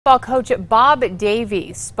Ball coach Bob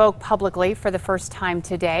Davie spoke publicly for the first time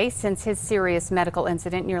today since his serious medical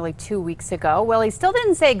incident nearly 2 weeks ago. Well, he still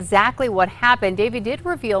didn't say exactly what happened. Davie did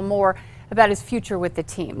reveal more about his future with the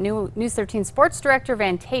team. News 13 sports director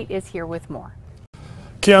Van Tate is here with more.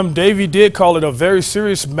 Kim, Davie did call it a very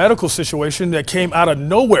serious medical situation that came out of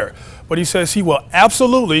nowhere, but he says he will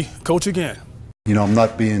absolutely coach again. You know, I'm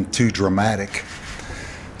not being too dramatic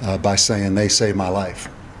by saying they saved my life,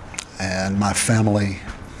 and my family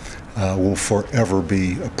will forever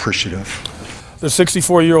be appreciative. The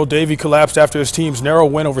 64-year-old Davie collapsed after his team's narrow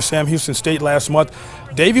win over Sam Houston State last month.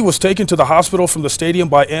 Davie was taken to the hospital from the stadium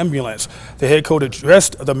by ambulance. The head coach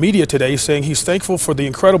addressed the media today, saying he's thankful for the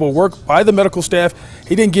incredible work by the medical staff.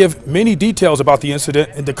 He didn't give many details about the incident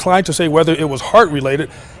and declined to say whether it was heart-related.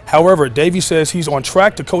 However, Davie says he's on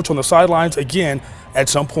track to coach on the sidelines again at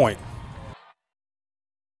some point.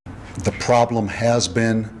 The problem has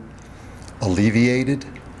been alleviated,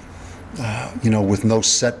 with no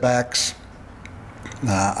setbacks.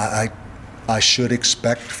 I should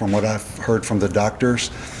expect, from what I've heard from the doctors,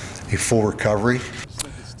 a full recovery.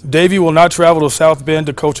 Davie will not travel to South Bend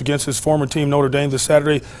to coach against his former team Notre Dame this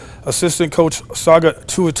Saturday. Assistant coach Saga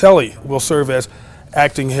Tuatelli will serve as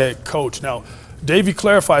acting head coach. Now, Davie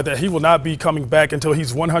clarified that he will not be coming back until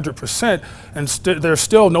he's 100%, and there's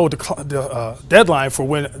still no deadline for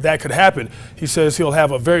when that could happen. He says he'll have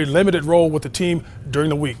a very limited role with the team during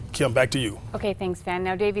the week. Kim, back to you. Okay, thanks, Van.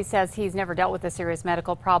 Now, Davie says he's never dealt with a serious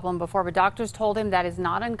medical problem before, but doctors told him that is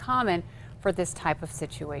not uncommon for this type of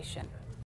situation.